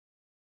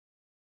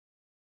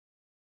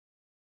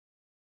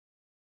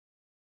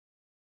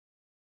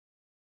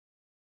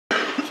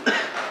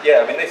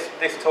Yeah, I mean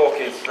this talk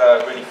is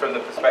really from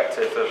the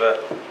perspective of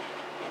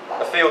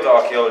a field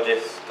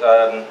archaeologist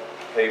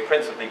who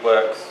principally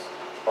works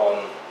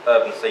on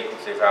urban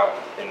sequences out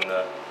in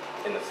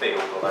the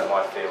field, although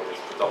my field is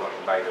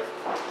predominantly made of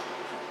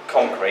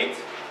concrete.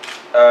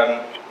 I'm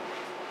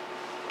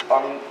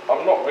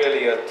not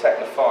really a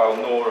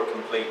technophile nor a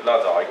complete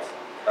Luddite,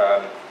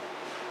 as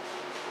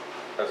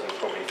you'll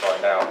probably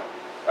find out.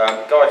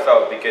 Guy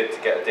felt it would be good to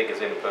get a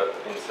digger's input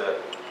into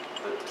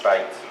the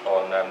debate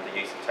on the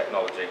use of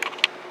technology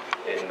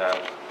in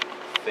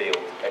field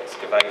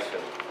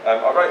excavation.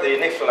 I wrote the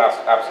initial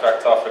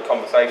abstract after a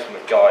conversation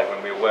with Guy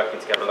when we were working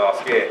together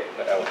last year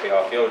at LP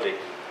Archaeology,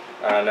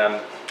 and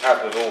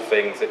as with all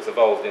things, it's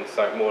evolved into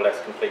something more or less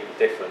completely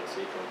different, so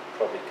you can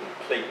probably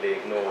completely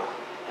ignore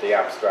the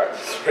abstract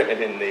that's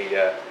written in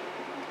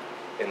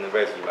the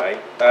resume.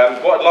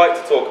 What I'd like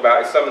to talk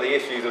about is some of the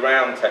issues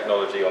around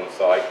technology on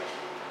site,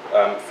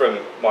 from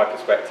my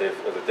perspective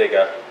as a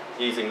digger,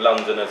 using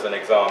London as an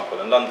example.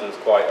 And London's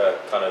quite a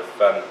kind of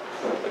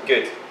a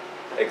good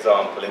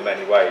example in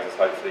many ways, as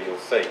hopefully you'll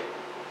see.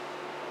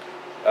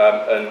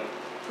 And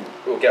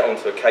we'll get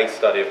onto a case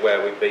study of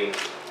where we being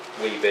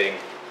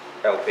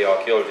LP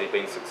Archaeology,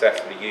 been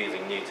successfully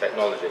using new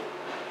technology.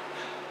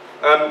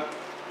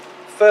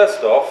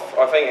 First off,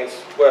 I think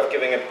it's worth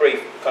giving a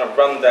brief kind of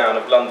rundown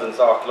of London's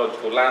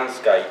archaeological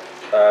landscape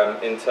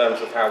in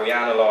terms of how we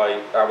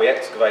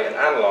excavate and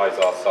analyse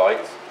our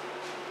sites,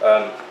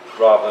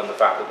 rather than the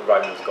fact that the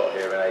Romans got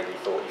here in AD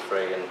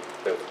 43 and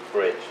built the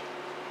bridge.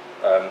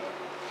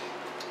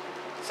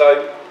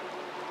 So,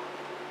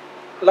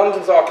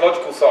 London's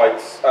archaeological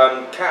sites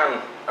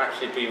can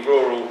actually be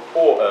rural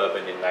or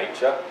urban in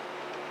nature.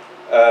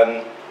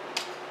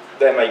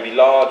 They may be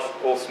large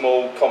or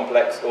small,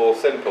 complex or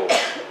simple.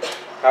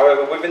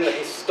 However, within the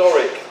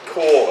historic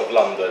core of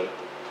London,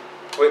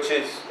 which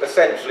is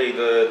essentially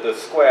the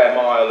square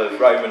mile of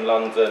Roman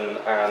London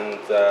and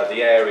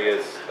the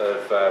areas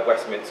of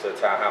Westminster,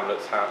 Tower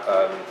Hamlets,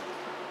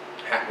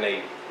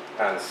 Hackney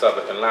and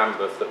Southwark and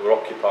Lambeth that were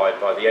occupied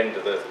by the end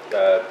of the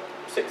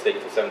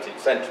 16th or 17th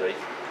century,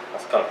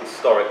 that's kind of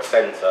historic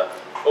centre.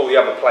 All the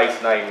other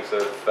place names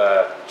of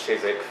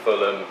Chiswick,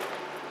 Fulham,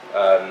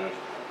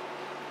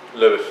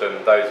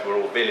 Lewisham, those were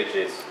all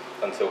villages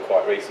until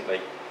quite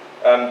recently.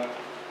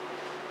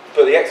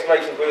 But the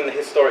excavations within the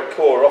historic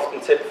core are often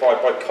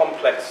typified by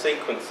complex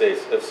sequences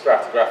of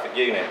stratigraphic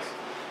units,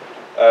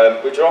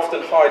 which are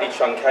often highly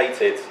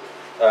truncated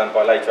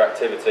by later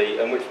activity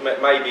and which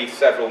may be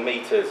several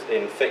metres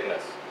in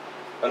thickness.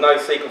 And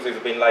those sequences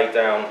have been laid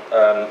down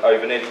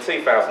over nearly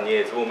 2,000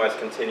 years of almost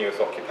continuous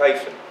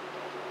occupation.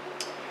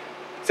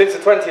 Since the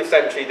 20th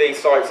century, these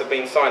sites have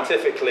been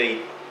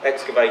scientifically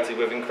excavated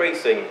with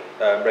increasing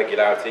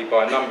regularity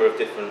by a number of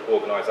different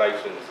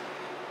organisations,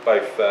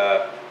 both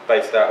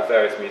based out of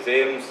various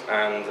museums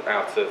and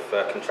out of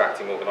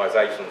contracting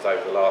organisations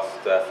over the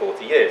last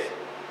 40 years.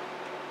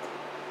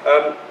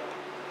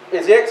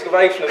 It's the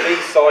excavation of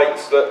these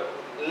sites that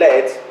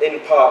led, in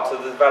part, to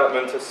the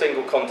development of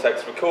single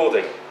context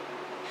recording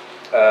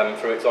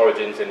from its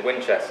origins in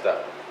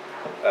Winchester,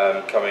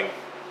 coming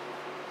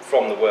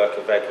from the work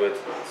of Edward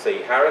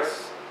C.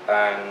 Harris,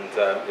 and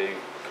who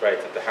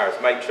created the Harris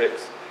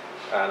matrix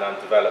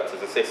and developed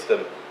as a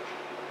system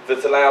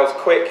that allows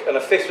quick and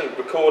efficient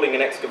recording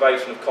and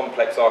excavation of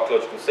complex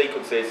archaeological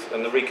sequences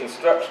and the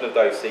reconstruction of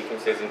those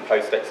sequences in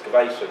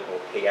post-excavation, or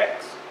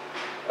PX,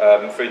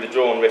 through the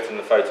drawn, written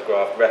and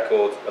photographed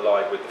record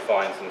allied with the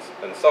finds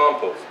and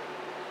samples.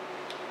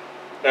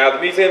 Now,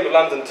 the Museum of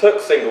London took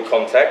single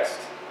context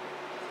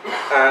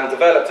and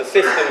developed a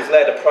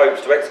systems-led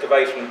approach to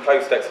excavation and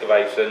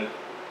post-excavation,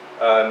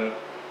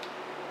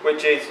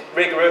 which is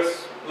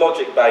rigorous,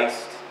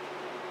 logic-based,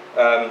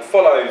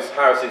 follows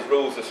Harris's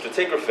rules of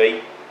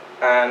stratigraphy,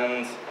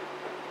 and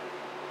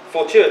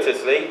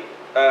fortuitously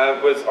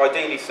was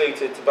ideally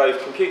suited to both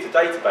computer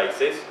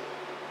databases,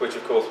 which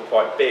of course were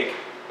quite big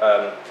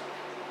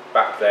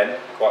back then,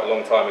 quite a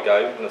long time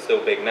ago, and are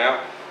still big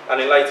now, and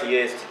in later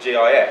years to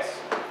GIS.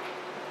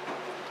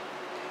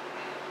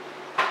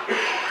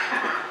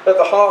 At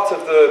the heart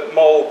of the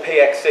MOL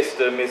PX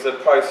system is a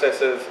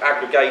process of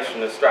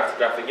aggregation of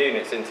stratigraphic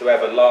units into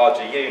ever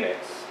larger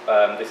units.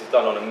 This is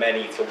done on a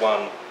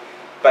many-to-one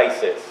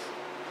basis.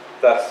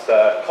 Thus,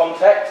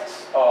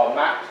 contexts are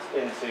mapped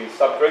into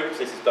subgroups.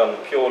 This is done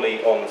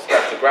purely on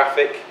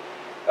stratigraphic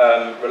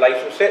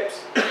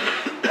relationships.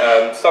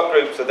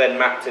 Subgroups are then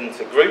mapped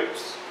into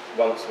groups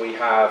once we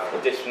have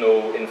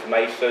additional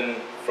information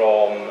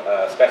from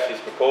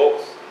specialist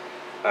reports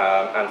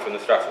and from the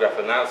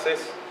stratigraphic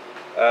analysis.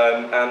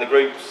 And the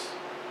groups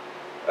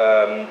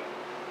are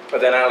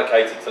then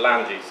allocated to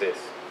land uses.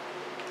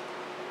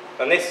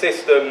 And this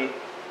system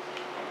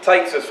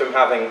takes us from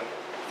having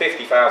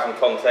 50,000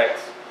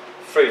 contexts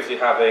through to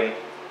having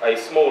a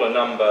smaller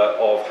number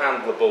of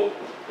handleable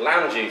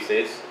land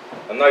uses,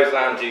 and those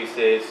land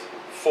uses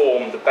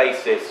form the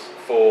basis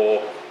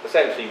for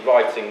essentially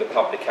writing the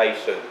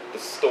publication, the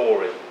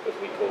story, as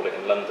we call it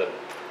in London.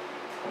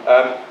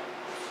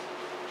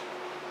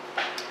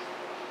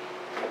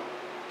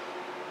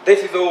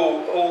 This is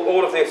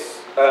all of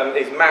this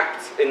is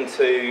mapped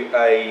into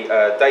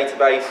a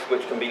database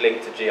which can be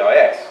linked to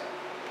GIS.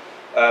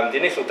 The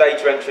initial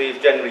data entry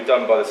is generally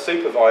done by the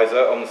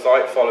supervisor on the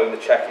site following the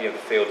checking of the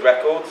field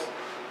records.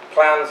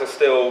 Plans are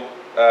still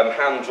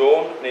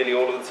hand-drawn nearly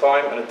all of the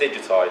time and are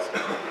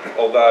digitised,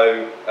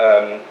 although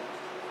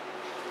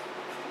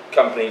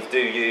companies do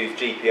use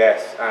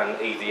GPS and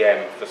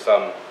EDM for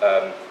some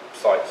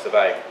site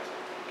surveying.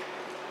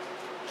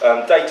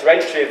 Data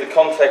entry of the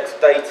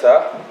context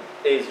data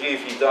is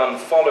usually done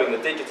following the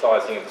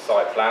digitising of the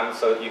site plan,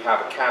 so that you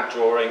have a CAD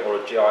drawing or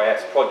a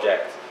GIS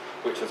project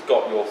which has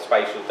got your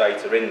spatial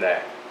data in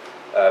there,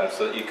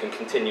 so that you can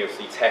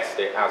continuously test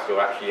it as you're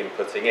actually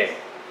inputting in.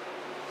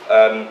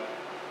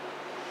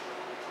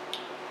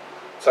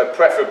 So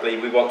preferably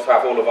we want to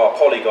have all of our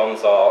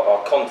polygons,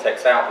 our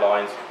context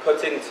outlines,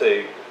 put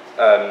into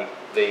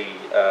the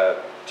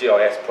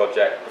GIS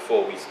project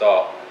before we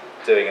start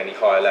doing any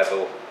higher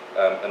level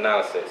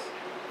analysis.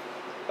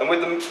 And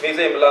with the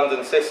Museum of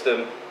London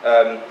system,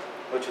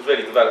 which was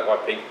really developed by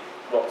Pete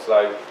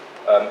Roxlow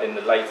in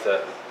the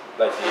later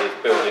years,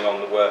 building on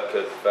the work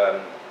of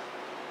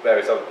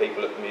various other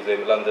people at the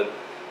Museum of London,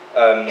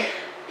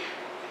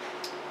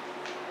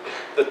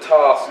 the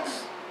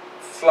tasks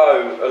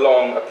flow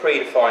along a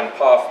predefined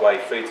pathway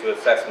through to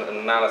assessment and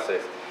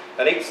analysis.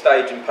 And each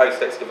stage in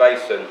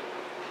post-excavation,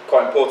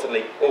 quite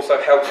importantly, also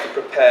helps to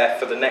prepare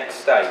for the next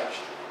stage.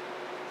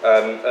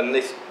 And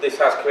this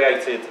has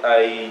created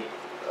an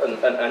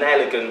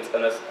elegant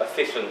and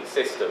efficient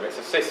system. It's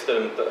a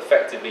system that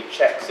effectively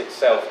checks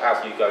itself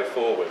as you go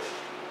forward.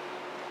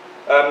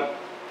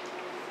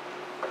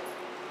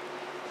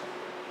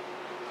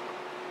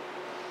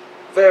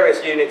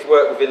 Various units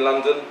work within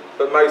London,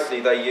 but mostly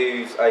they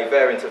use a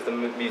variant of the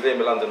Museum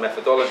of London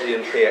methodology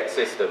and PX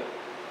system.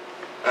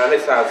 And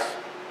this has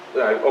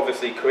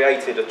obviously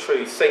created a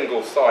true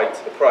single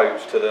site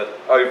approach to the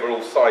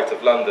overall site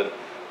of London,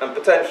 and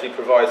potentially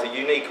provides a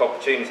unique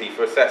opportunity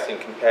for assessing,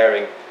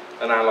 comparing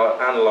and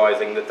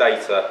analysing the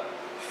data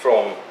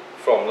from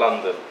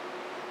London.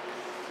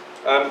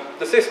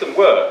 The system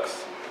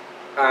works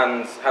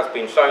and has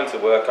been shown to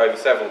work over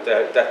several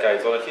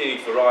decades on a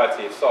huge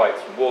variety of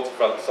sites, from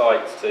waterfront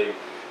sites to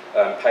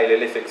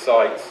Paleolithic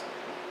sites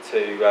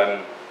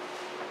to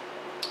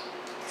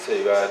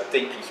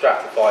deeply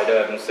stratified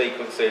urban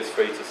sequences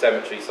through to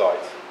cemetery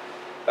sites.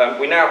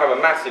 We now have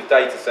a massive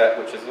data set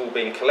which has all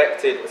been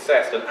collected,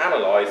 assessed and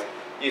analysed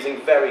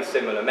using very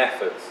similar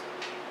methods.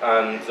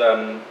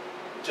 And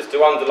just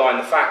to underline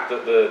the fact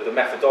that the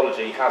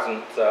methodology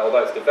hasn't,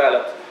 although it's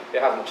developed,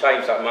 it hasn't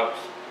changed that much.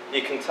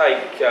 You can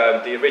take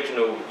the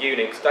original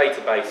Unix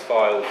database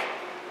files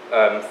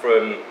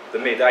from the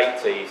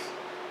mid-80s,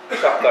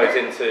 chuck those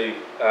into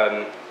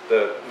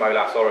the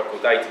MOLAS Oracle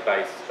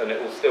database, and it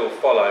will still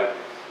follow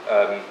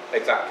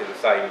exactly the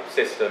same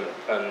system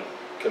and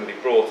can be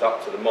brought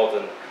up to the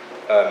modern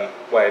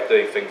way of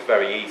doing things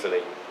very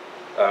easily.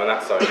 And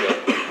that's something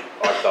that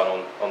I've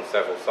done on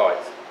several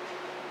sites.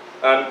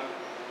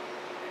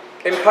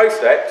 In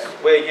post-ex,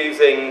 we're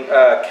using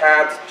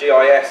CAD,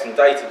 GIS and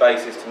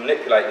databases to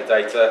manipulate the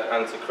data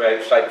and to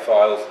create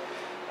shapefiles,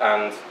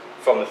 and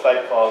from the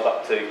shapefiles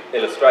up to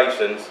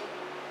illustrations.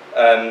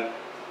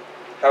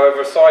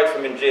 However, aside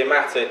from in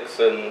geomatics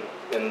and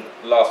in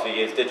the last few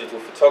years digital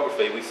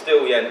photography, we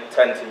still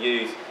tend to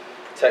use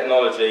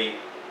technology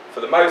for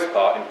the most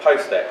part in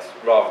post-ex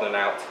rather than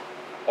out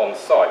on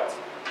site.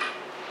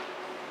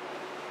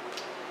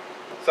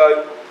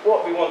 So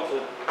what we want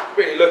to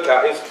really look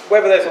at is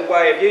whether there's a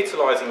way of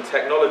utilising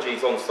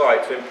technologies on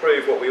site to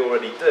improve what we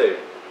already do.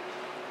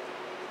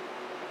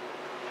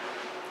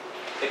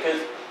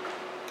 Because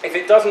if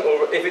it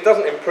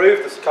doesn't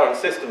improve the current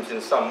systems in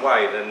some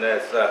way, then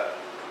there's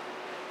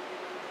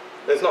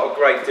not a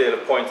great deal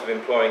of point of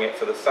employing it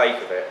for the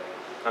sake of it,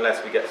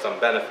 unless we get some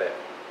benefit.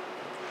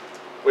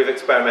 We've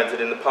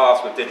experimented in the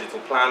past with digital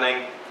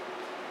planning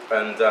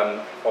and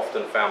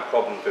often found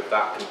problems with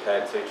that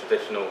compared to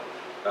traditional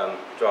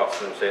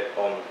draftsmanship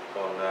on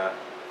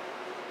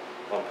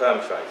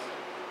permatrace.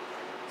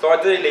 So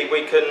ideally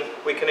we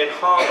can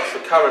enhance the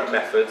current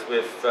methods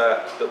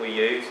that we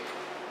use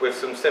with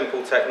some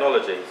simple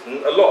technologies.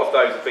 And a lot of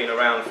those have been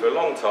around for a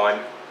long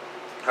time.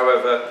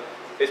 However,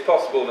 it's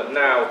possible that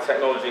now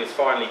technology has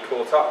finally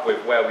caught up with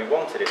where we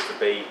wanted it to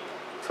be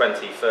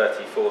 20,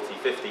 30, 40,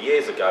 50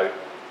 years ago.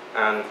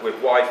 And with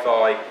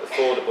Wi-Fi,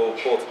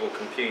 affordable portable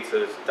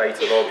computers,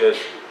 data loggers,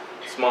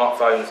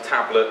 smartphones,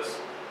 tablets,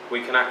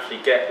 we can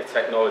actually get the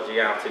technology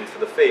out into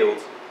the field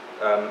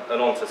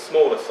and onto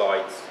smaller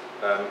sites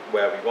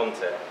where we want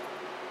it.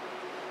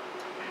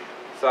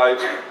 So,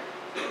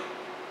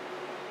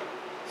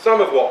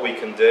 some of what we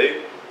can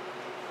do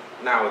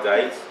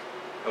nowadays,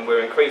 and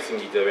we're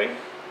increasingly doing,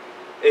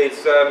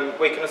 is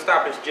we can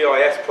establish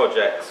GIS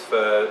projects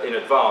in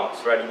advance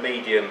for any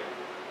medium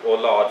or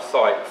large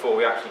site before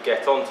we actually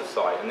get onto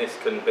site. And this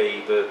can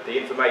be the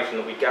information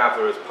that we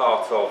gather as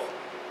part of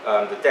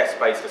the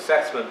desk-based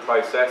assessment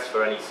process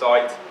for any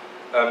site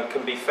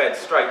can be fed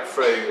straight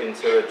through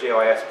into a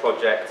GIS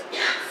project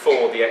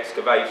for the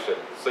excavation.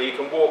 So you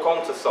can walk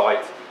onto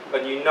site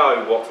and you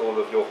know what all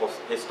of your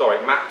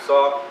historic maps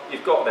are,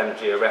 you've got them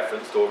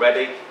georeferenced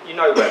already, you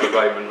know where the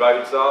Roman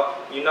roads are,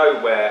 you know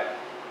where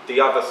the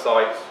other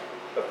sites,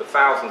 of the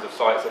thousands of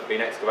sites that have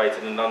been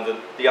excavated in London,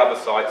 the other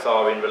sites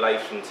are in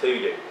relation to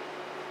you.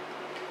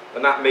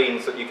 And that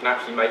means that you can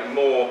actually make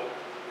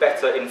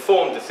better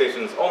informed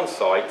decisions on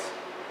site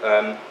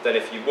than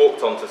if you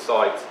walked onto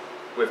site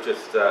with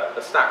just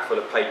a stack full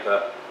of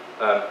paper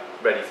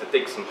ready to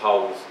dig some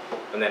holes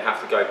and then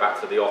have to go back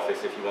to the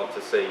office if you want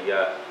to see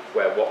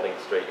where Watling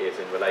Street is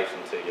in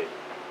relation to you.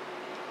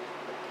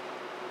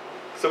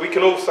 So we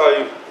can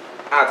also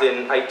add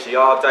in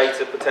HER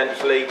data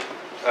potentially,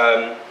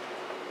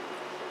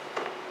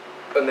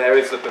 and there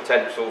is the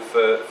potential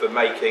for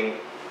making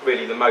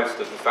really the most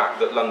of the fact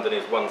that London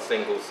is one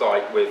single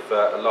site with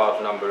a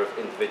large number of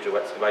individual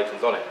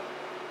excavations on it.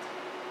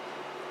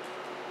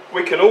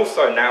 We can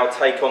also now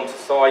take onto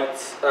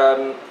site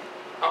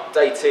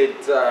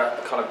updated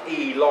kind of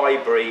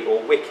e-library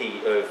or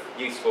wiki of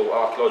useful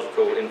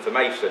archaeological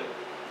information,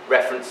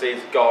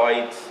 references,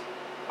 guides,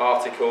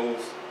 articles,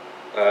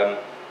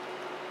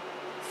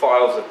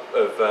 files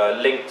of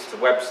links to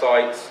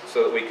websites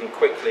so that we can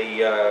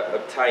quickly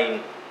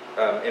obtain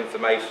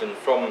information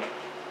from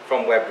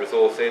web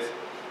resources.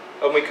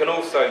 And we can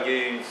also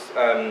use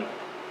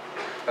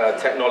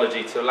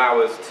technology to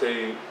allow us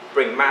to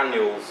bring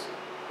manuals,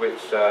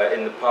 which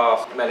in the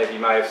past many of you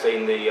may have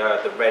seen the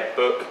Red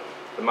Book,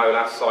 the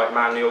MOLAS site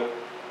manual.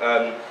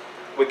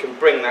 We can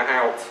bring that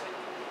out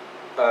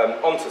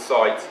onto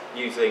site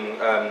using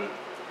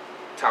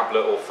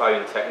tablet or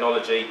phone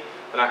technology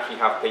and actually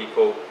have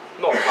people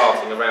not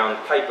passing around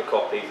paper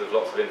copies of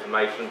lots of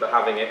information but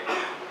having it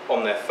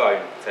on their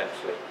phone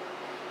potentially.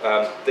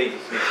 These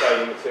are some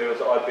training materials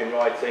that I've been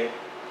writing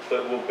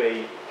that will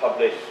be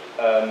published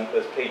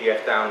as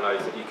PDF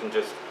downloads that you can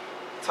just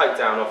take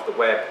down off the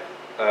web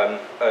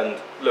and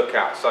look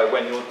at. So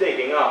when you're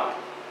digging up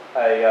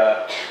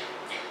a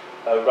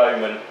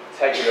Roman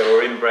tegular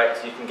or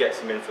imbrex, you can get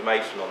some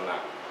information on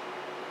that.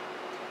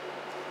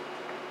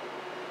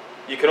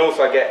 You can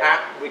also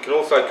we can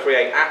also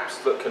create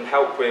apps that can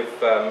help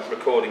with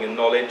recording and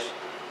knowledge.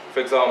 For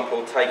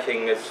example,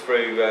 taking us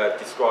through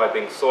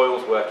describing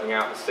soils, working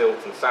out the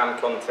silt and sand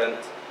content,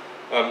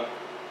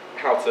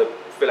 how to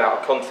fill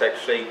out a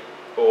context sheet,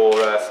 or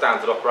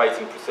standard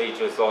operating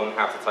procedures on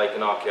how to take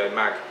an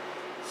archaeomag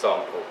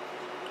sample.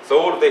 So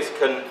all of this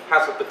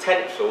has the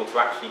potential to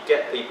actually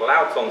get people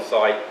out on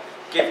site,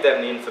 give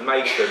them the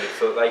information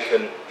so that they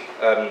can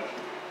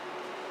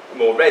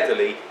more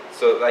readily,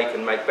 so that they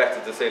can make better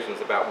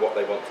decisions about what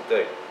they want to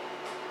do.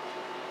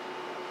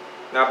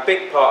 Now, a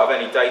big part of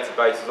any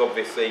database is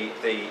obviously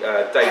the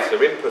data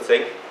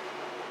inputting,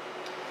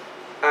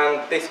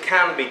 and this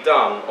can be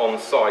done on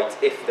site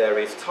if there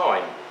is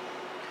time.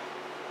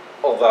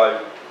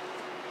 Although,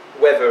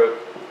 whether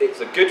it's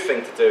a good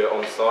thing to do it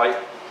on site,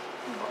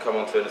 I'll come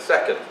on to in a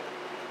second.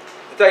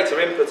 The data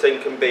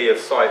inputting can be of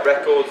site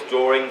records,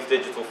 drawings,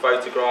 digital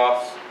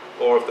photographs,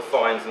 or of the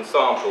finds and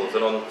samples.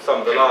 And on some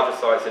of the larger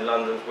sites in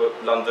London,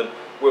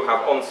 we'll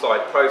have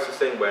on-site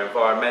processing where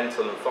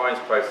environmental and finds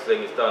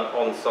processing is done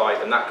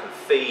on-site, and that can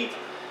feed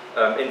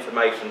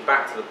information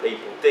back to the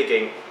people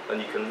digging, and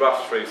you can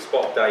rush through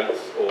spot dates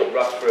or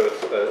rush through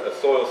a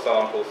soil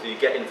sample so you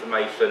get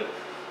information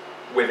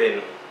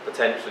within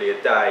potentially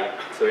a day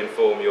to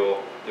inform your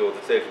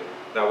decision.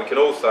 Now we can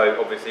also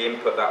obviously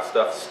input that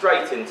stuff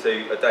straight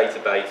into a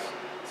database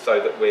so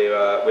that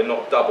we're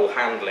not double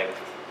handling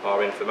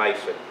our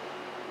information.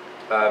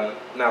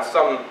 Now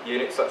some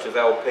units such as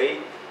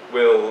LP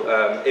will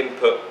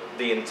input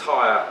the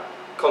entire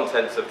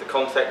contents of the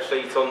context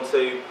sheet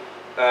onto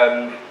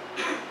a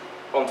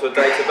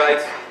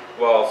database,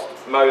 whilst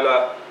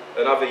MOLA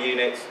and other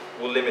units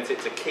will limit it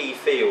to key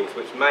fields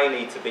which may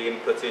need to be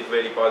inputted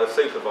really by the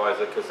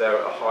supervisor because they're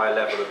at a higher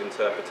level of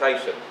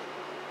interpretation.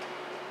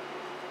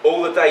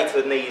 All the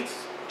data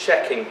needs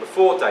checking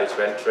before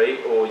data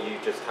entry, or you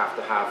just have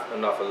to have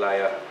another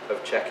layer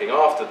of checking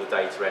after the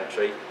data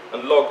entry,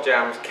 and log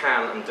jams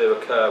can and do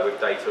occur with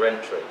data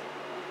entry.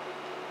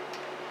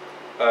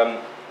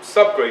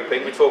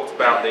 Subgrouping, we talked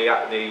about the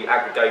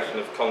aggregation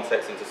of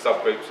context into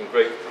subgroups and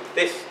groups.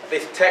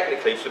 This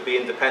technically should be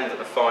independent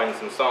of finds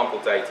and sample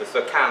data,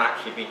 so can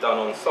actually be done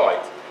on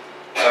site.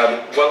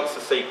 Once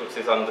the sequence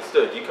is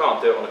understood, you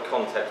can't do it on a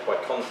context by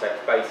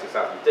context basis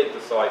as you dig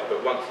the site,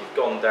 but once you've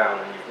gone down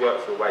and you've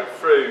worked your way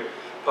through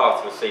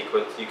part of a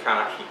sequence, you can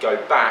actually go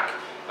back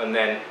and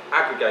then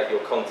aggregate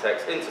your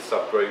context into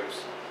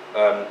subgroups,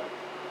 and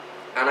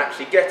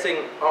actually getting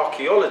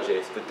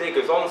archaeologists, the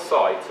diggers on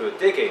site who are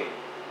digging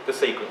the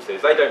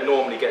sequences, they don't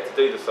normally get to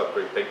do the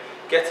subgrouping,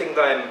 getting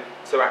them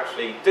to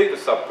actually do the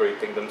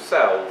subgrouping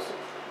themselves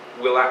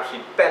will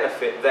actually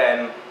benefit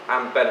them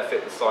and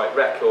benefit the site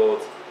record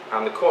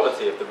and the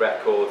quality of the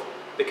record,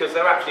 because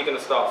they're actually going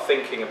to start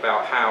thinking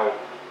about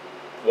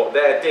what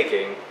they're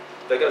digging,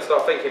 they're going to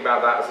start thinking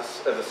about that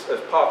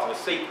as part of a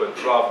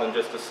sequence rather than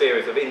just a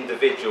series of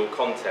individual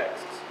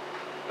contexts.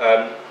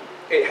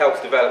 It helps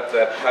develop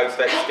their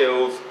post-ex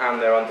skills and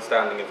their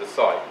understanding of the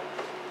site.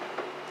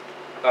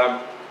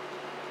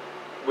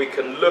 we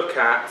can look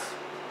at,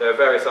 there are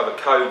various other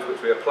codes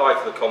which we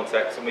apply to the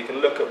context, and we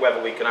can look at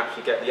whether we can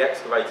actually get the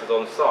excavators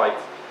on site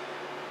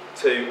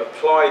to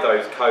apply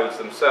those codes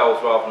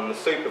themselves rather than the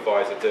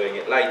supervisor doing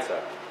it later.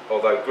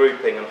 Although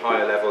grouping and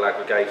higher level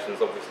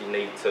aggregations obviously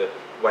need to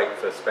wait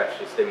for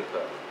specialist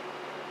input.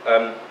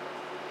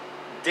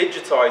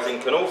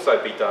 Digitising can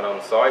also be done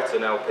on site,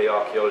 and LP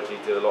Archaeology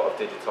do a lot of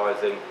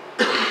digitising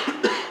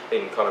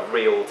in kind of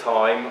real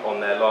time on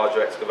their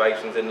larger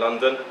excavations in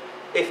London,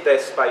 if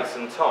there's space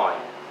and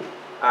time.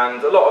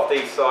 And a lot of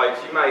these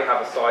sites, you may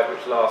have a site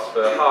which lasts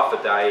for half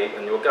a day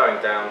and you're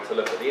going down to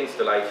look at the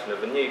installation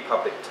of a new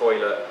public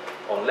toilet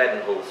on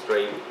Leadenhall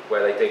Street,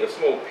 where they dig a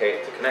small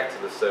pit to connect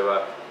to the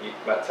sewer. You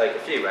might take a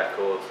few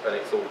records and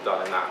it's all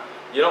done in that.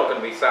 You're not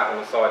going to be sat on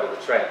the side of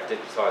the trench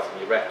digitising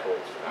your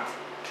records for that.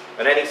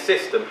 And any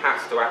system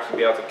has to actually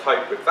be able to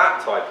cope with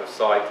that type of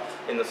site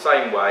in the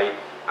same way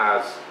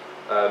as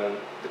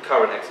the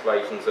current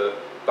excavations at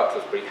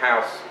Bucklersbury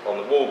House on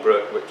the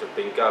Walbrook, which have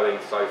been going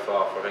so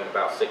far for I think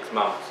about 6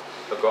 months.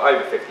 I've got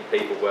over 50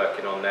 people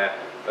working on there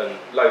and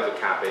loads of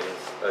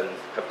cabins, and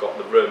have got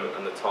the room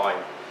and the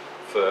time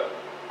for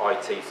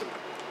IT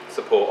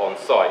support on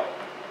site.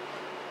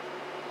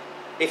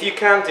 If you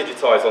can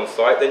digitise on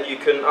site, then you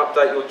can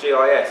update your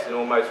GIS in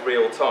almost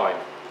real time.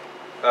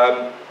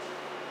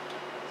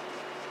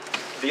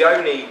 The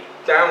only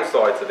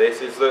downside to this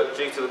is that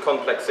due to the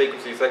complex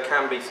sequences, there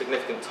can be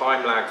significant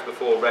time lags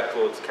before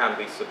records can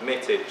be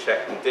submitted,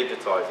 checked and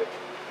digitising.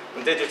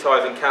 And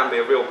digitising can be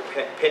a real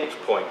pinch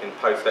point in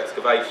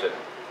post-excavation.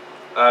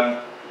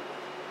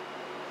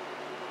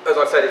 As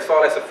I said, it's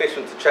far less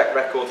efficient to check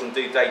records and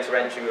do data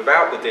entry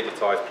without the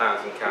digitised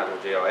plans in CAD or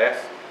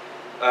GIS.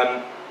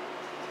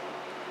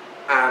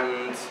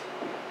 And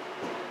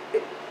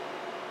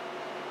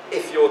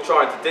if you're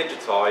trying to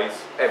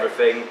digitise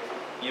everything,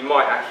 you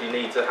might actually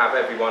need to have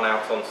everyone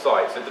out on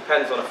site. So it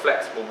depends on a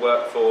flexible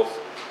workforce.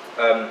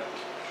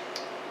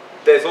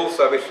 There's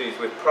also issues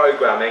with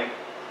programming.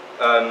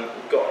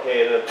 We've got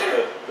here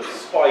the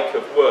spike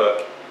of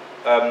work.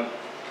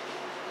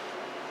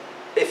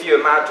 If you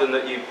imagine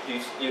that you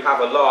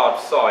have a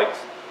large site,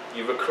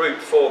 you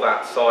recruit for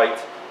that site,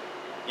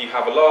 you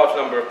have a large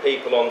number of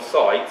people on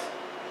site.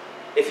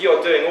 If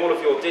you're doing all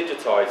of your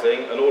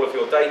digitising and all of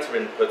your data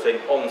inputting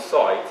on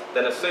site,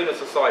 then as soon as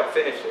the site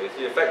finishes,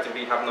 you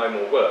effectively have no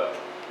more work.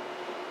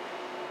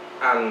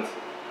 And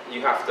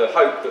you have to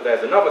hope that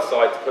there's another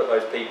site to put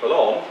those people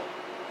on,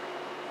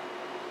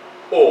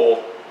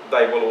 or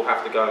they will all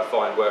have to go and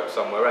find work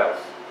somewhere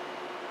else.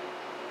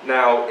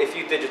 Now, if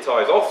you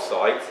digitise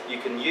off-site, you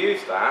can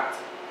use that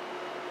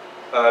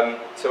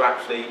to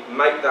actually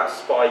make that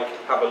spike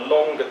have a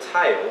longer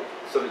tail,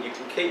 so that you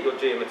can keep your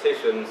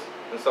geometicians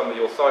and some of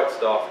your site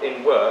staff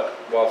in work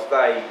whilst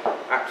they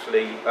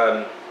actually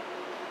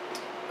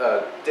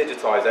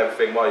digitise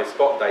everything while your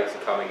spot dates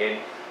are coming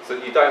in, so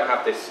that you don't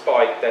have this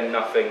spike, then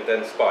nothing,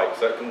 then spike.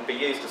 So it can be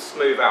used to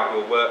smooth out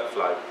your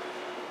workflow,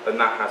 and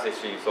that has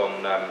issues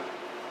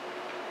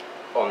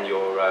on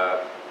your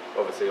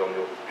obviously on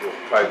your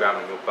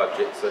programming, your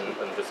budgets, and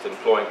just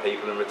employing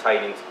people and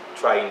retaining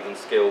trained and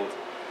skilled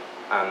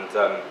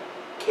and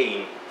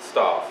keen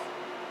staff.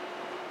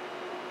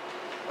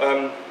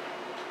 And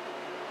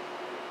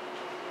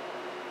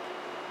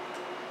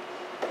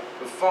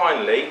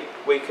finally,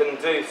 we can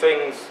do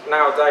things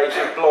nowadays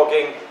with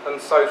blogging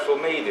and social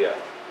media,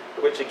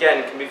 which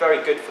again can be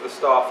very good for the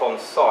staff on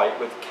site,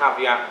 with the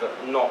caveat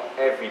that not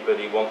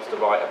everybody wants to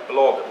write a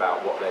blog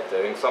about what they're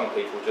doing. Some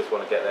people just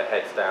want to get their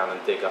heads down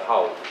and dig a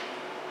hole.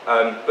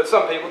 But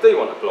some people do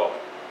want a blog,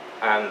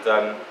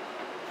 and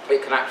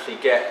it can actually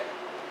get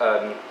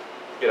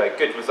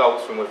good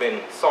results from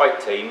within site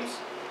teams.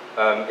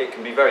 It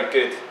can be very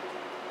good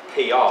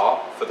PR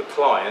for the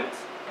client,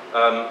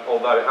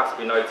 although it has to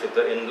be noted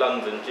that in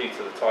London, due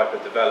to the type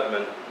of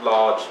development,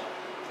 large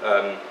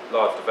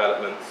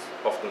developments,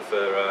 often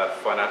for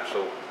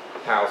financial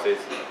houses,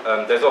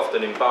 there's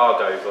often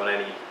embargoes on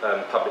any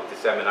public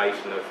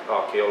dissemination of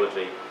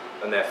archaeology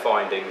and their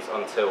findings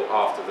until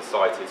after the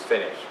site is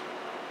finished.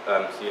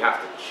 So you have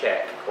to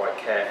check quite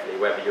carefully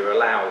whether you're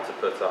allowed to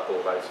put up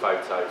all those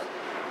photos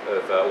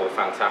of all the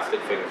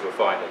fantastic things you're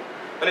finding.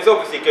 And it's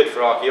obviously good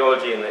for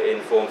archaeology in that it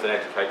informs and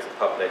educates the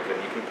public,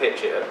 and you can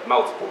pitch it at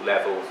multiple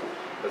levels,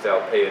 as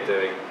LP are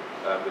doing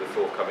with the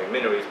forthcoming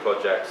Minories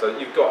project. So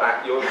you're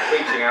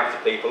reaching out to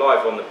people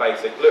either on the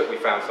basic, look, we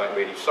found something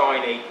really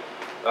shiny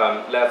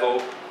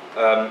level,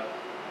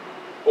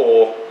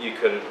 or you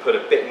can put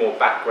a bit more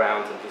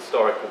background and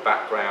historical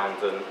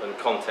background and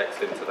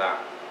context into that,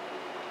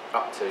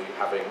 up to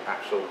having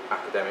actual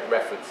academic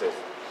references.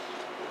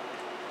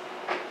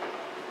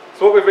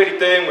 So what we're really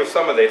doing with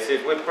some of this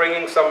is we're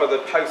bringing some of the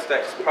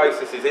post-ex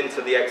processes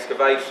into the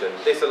excavation.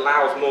 This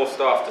allows more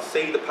staff to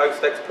see the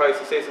post-ex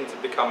processes and to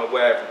become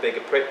aware of the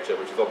bigger picture,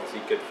 which is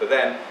obviously good for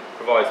them,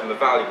 provides them a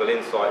valuable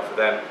insight for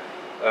them,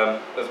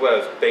 as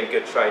well as being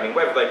good training,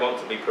 whether they want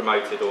to be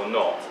promoted or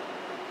not.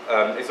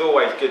 It's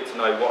always good to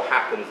know what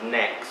happens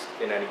next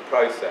in any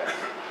process.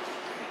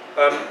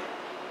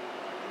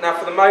 Now,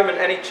 for the moment,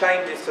 any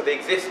changes to the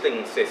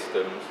existing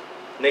systems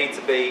need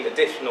to be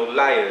additional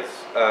layers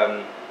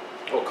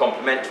or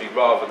complementary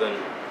rather than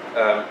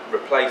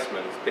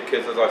replacements,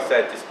 because as I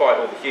said, despite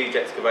all the huge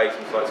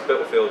excavations like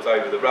Spitalfields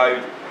over the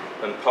road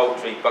and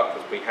Poultry,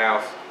 Bucklersbury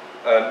House,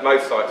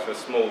 most sites are a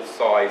small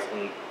size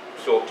and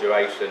short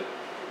duration,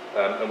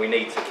 and we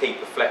need to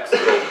keep a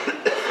flexible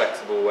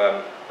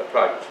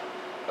approach.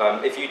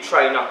 If you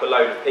train up a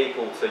load of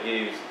people to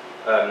use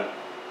kind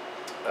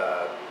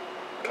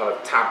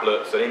of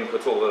tablets and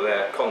input all of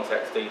their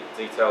context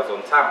details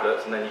on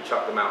tablets, and then you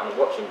chuck them out on a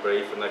watching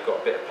brief and they've got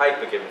a bit of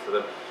paper given to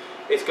them,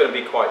 it's going to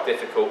be quite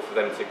difficult for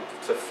them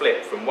to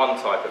flip from one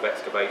type of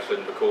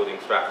excavation recording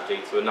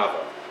strategy to another.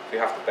 So you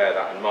have to bear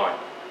that in mind.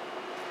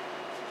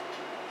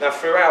 Now,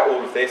 throughout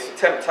all of this, the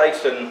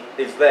temptation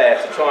is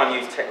there to try and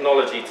use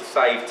technology to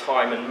save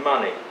time and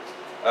money.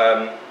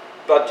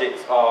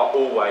 Budgets are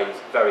always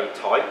very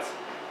tight.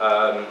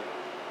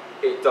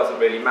 It doesn't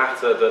really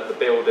matter that the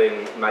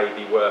building may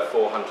be worth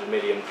 £400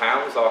 million.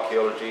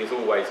 Archaeology is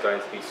always going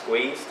to be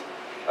squeezed.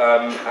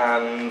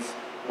 And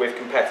with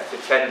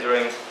competitive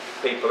tendering,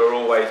 people are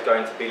always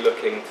going to be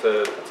looking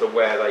to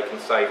where they can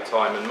save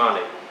time and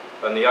money.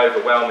 And the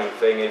overwhelming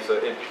thing is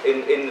that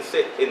in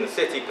the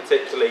city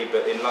particularly,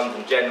 but in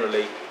London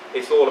generally,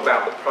 it's all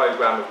about the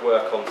programme of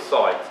work on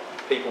site.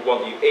 People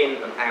want you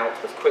in and out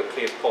as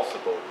quickly as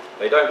possible.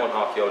 They don't want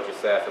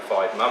archaeologists there for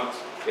 5 months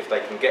if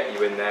they can get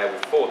you in there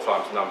with 4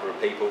 times the number of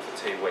people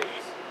for 2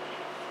 weeks.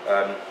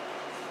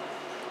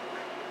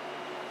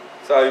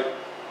 So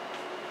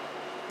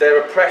there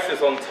are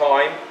pressures on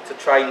time to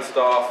train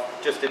staff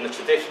just in the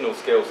traditional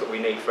skills that we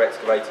need for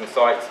excavating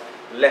sites,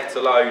 let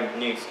alone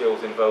new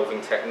skills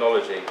involving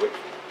technology, which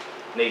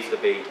needs to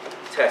be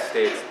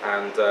tested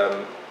and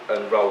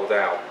rolled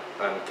out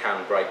and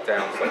can break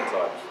down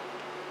sometimes.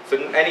 So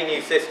any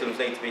new systems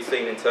need to be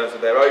seen in terms of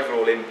their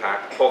overall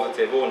impact,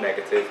 positive or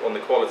negative, on the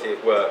quality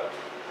of work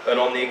and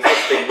on the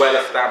existing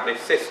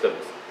well-established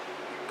systems.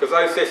 Because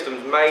those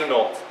systems may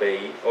not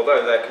be,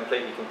 although they're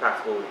completely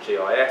compatible with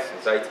GIS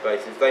and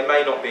databases, they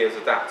may not be as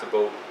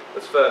adaptable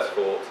as first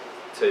thought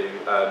to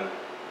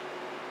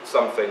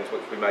some things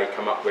which we may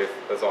come up with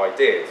as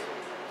ideas.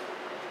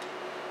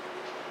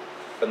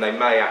 And they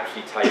may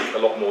actually take a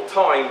lot more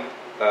time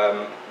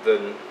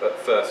than at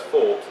first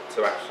thought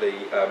to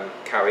actually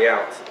carry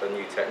out a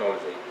new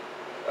technology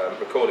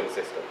recording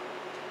system.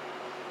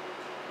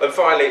 And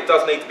finally, it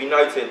does need to be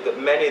noted that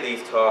many of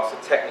these tasks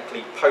are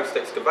technically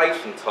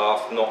post-excavation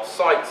tasks, not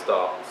site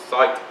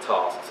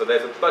tasks. So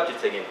there's a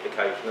budgeting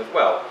implication as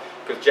well,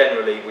 because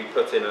generally we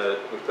put in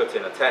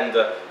a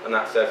tender, and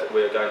that says that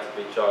we're going to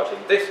be charging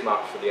this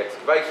much for the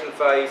excavation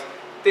phase,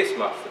 this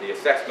much for the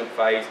assessment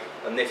phase,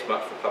 and this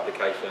much for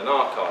publication and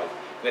archive.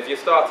 And if you're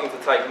starting to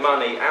take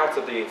money out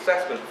of the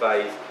assessment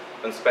phase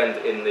and spend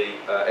it in the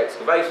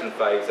excavation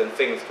phase, then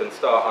things can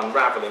start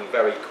unravelling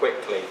very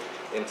quickly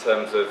in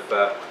terms of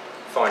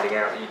finding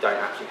out that you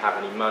don't actually have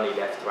any money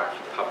left to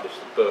actually publish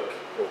the book,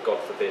 or God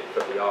forbid,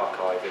 put the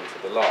archive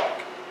into the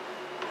lark.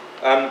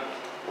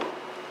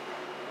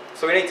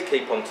 So we need to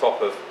keep on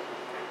top of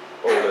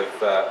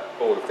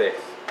all of this.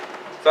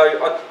 So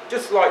I'd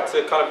just like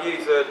to kind of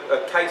use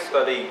a case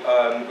study,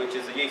 which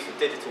is the use of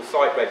digital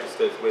site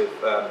registers with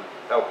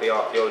LP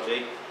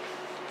Archaeology,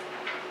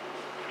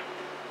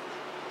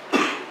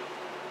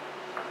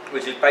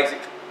 which is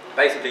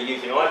basically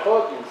using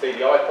iPod. You can see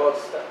the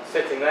iPods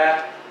sitting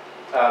there,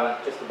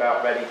 just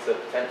about ready to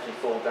potentially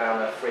fall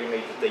down a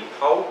 3-metre deep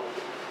hole.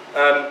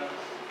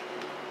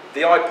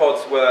 The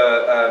iPods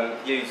were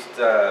used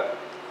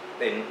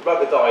in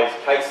ruggedised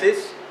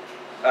cases,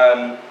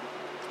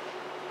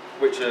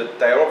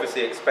 they are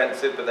obviously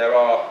expensive, but there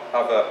are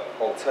other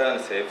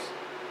alternatives.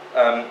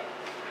 And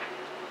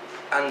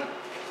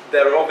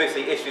there are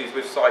obviously issues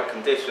with site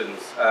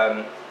conditions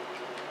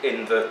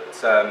in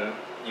that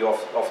you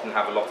often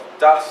have a lot of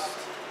dust,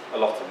 a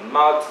lot of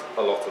mud,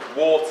 a lot of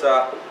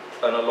water,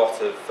 and a lot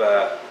of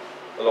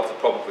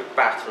problems with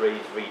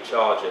batteries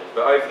recharging.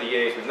 But over the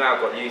years, we've now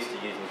got used to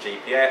using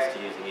GPS, to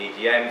using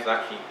EGMs, and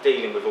actually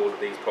dealing with all of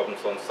these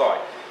problems on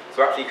site.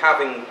 So actually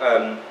having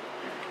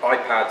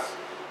iPads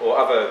or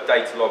other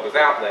data loggers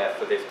out there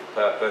for this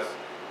purpose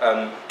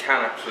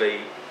can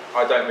actually,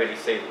 I don't really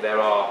see that there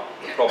are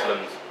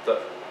problems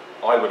that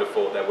I would have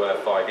thought there were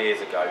 5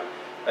 years ago,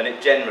 and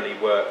it generally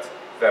worked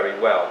very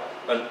well.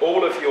 And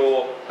all of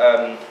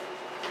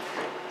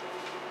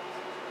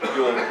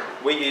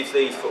we use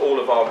these for all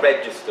of our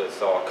registers,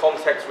 so our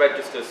context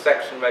registers,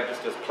 section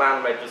registers,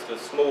 plan registers,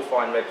 small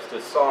find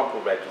registers,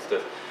 sample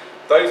registers.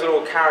 Those are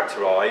all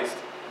characterised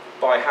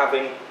by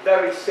having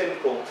very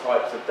simple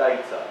types of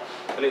data,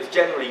 and it's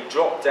generally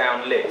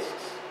drop-down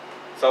lists.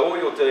 So all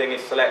you're doing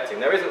is selecting.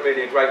 There isn't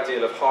really a great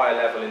deal of higher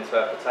level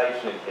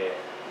interpretation in here,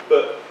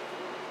 but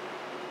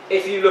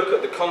if you look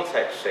at the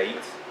context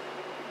sheet,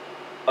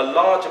 a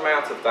large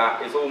amount of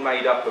that is all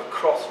made up of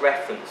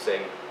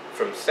cross-referencing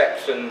from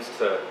sections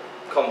to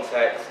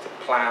context to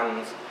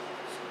plans.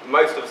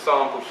 Most of the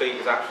sample sheet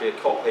is actually a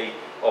copy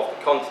of the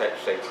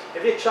context sheet.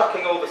 If you're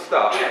chucking all the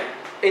stuff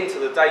into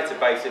the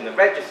database in the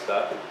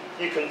register,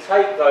 you can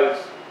take those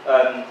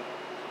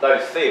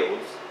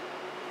fields,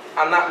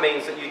 and that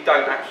means that you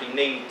don't actually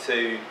need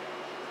to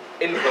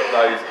input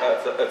those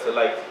at a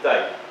later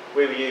date.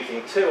 We were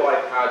using 2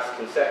 iPads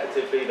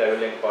consecutively. They were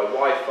linked by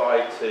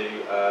Wi-Fi to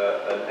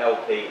an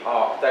LP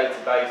ARC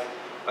database,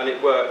 and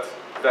it worked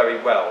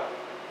very well.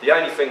 The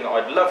only thing that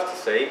I'd love to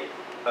see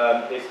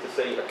is to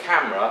see a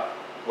camera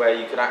where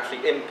you could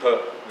actually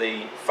input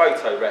the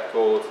photo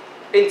record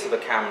into the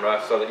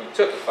camera so that you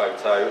took a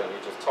photo and you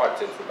just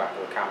typed into the back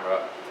of the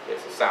camera,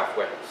 it's a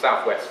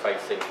southwest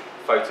facing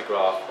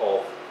photograph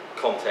of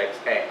context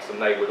X,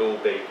 and they would all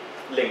be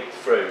linked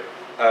through.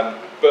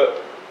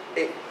 But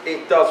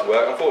it does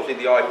work.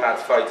 Unfortunately, the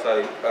iPad's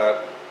photo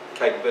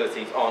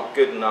capabilities aren't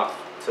good enough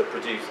to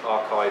produce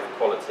archive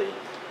quality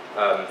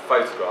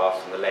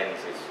photographs, and the lens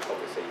is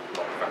obviously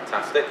not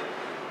fantastic.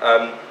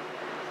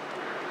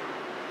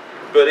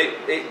 But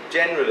it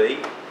generally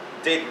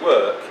did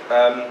work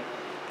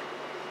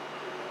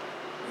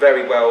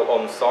very well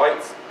on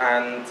site,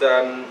 and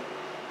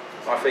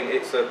I think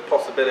it's a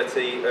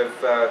possibility of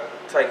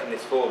taking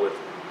this forward.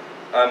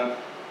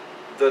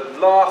 The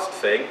last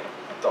thing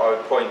that I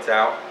would point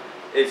out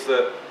is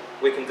that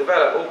we can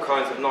develop all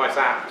kinds of nice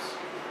apps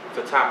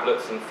for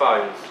tablets and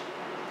phones,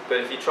 but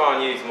if you try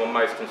and use them on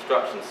most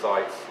construction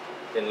sites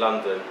in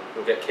London,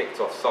 you'll get kicked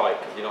off site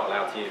because you're not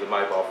allowed to use a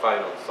mobile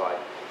phone on site.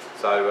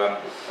 So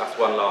that's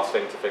one last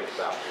thing to think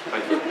about.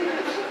 Thank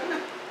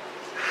you.